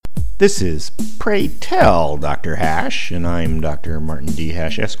This is Pray Tell Dr. Hash, and I'm Dr. Martin D.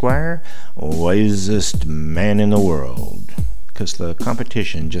 Hash, Esquire, wisest man in the world. 'Cause the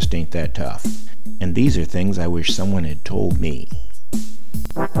competition just ain't that tough. And these are things I wish someone had told me.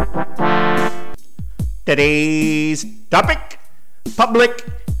 Today's topic: public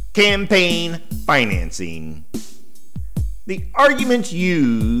campaign financing. The argument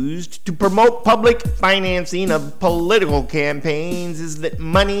used to promote public financing of political campaigns is that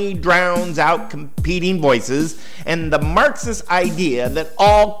money drowns out competing voices, and the Marxist idea that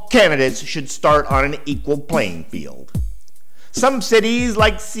all candidates should start on an equal playing field. Some cities,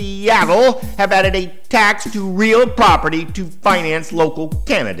 like Seattle, have added a tax to real property to finance local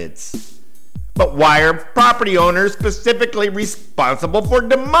candidates. But why are property owners specifically responsible for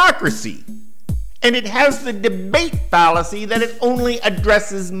democracy? And it has the debate fallacy that it only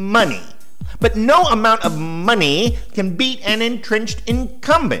addresses money. But no amount of money can beat an entrenched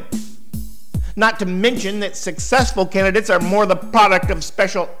incumbent. Not to mention that successful candidates are more the product of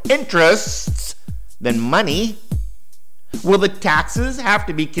special interests than money. Will the taxes have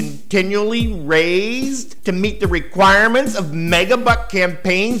to be continually raised to meet the requirements of megabuck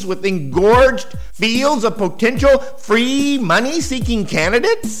campaigns with engorged fields of potential free money-seeking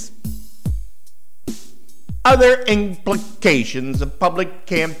candidates? Other implications of public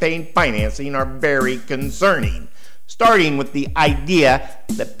campaign financing are very concerning, starting with the idea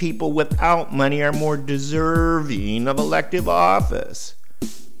that people without money are more deserving of elective office.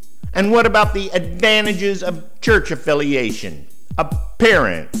 And what about the advantages of church affiliation,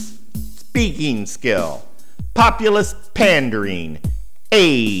 appearance, speaking skill, populist pandering,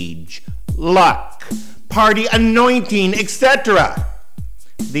 age, luck, party anointing, etc.?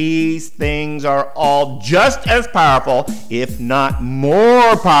 These things are all just as powerful, if not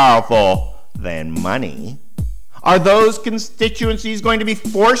more powerful, than money. Are those constituencies going to be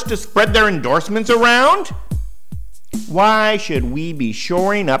forced to spread their endorsements around? Why should we be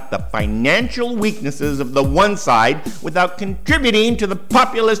shoring up the financial weaknesses of the one side without contributing to the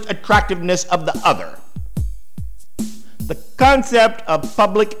populist attractiveness of the other? The concept of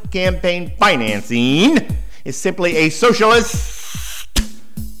public campaign financing is simply a socialist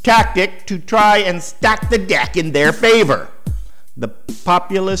tactic to try and stack the deck in their favor. The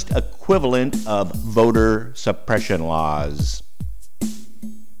populist equivalent of voter suppression laws.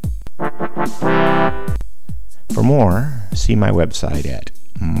 For more, see my website at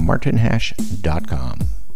martinhash.com.